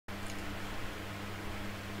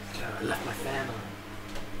I left my fan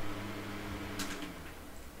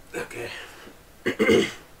on. Okay.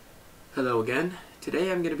 Hello again.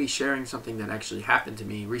 Today I'm going to be sharing something that actually happened to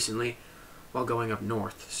me recently while going up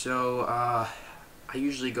north. So, I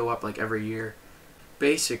usually go up like every year.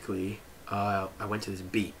 Basically, I went to this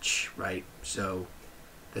beach, right? So,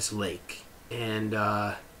 this lake. And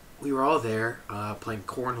we were all there playing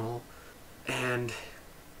cornhole. And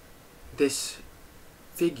this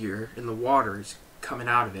figure in the water is coming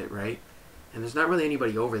out of it, right? And there's not really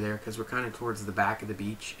anybody over there because we're kind of towards the back of the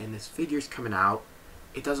beach. And this figure's coming out.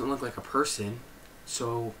 It doesn't look like a person.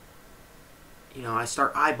 So, you know, I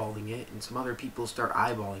start eyeballing it, and some other people start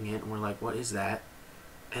eyeballing it, and we're like, what is that?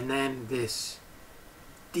 And then this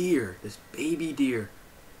deer, this baby deer,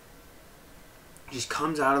 just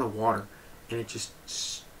comes out of the water, and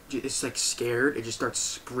it's like scared. It just starts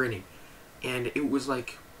sprinting. And it was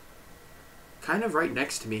like kind of right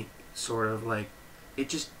next to me, sort of like, it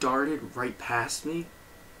just darted right past me,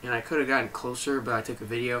 and I could have gotten closer, but I took a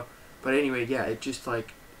video. But anyway, yeah, it just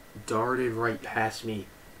like darted right past me,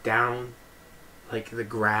 down like the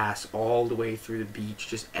grass, all the way through the beach,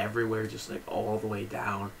 just everywhere, just like all the way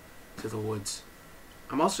down to the woods.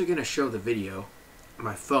 I'm also going to show the video on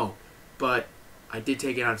my phone, but I did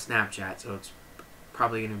take it on Snapchat, so it's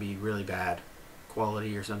probably going to be really bad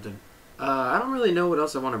quality or something. I don't really know what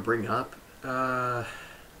else I want to bring up.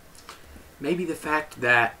 Maybe the fact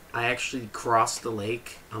that I actually crossed the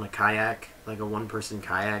lake on a kayak, like a one-person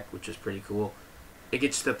kayak, which is pretty cool. It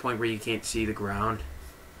gets to the point where you can't see the ground.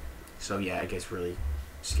 So yeah, it gets really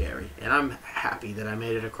scary. And I'm happy that I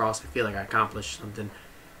made it across. I feel like I accomplished something.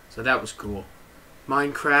 So that was cool.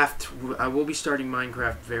 Minecraft, I will be starting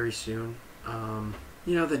Minecraft very soon.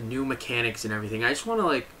 You know, the new mechanics and everything. I just want to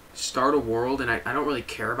like start a world, and I don't really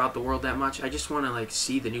care about the world that much. I just want to like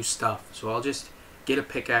see the new stuff. So I'll just get a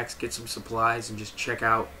pickaxe, get some supplies, and just check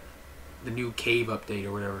out the new cave update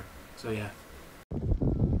or whatever. So yeah.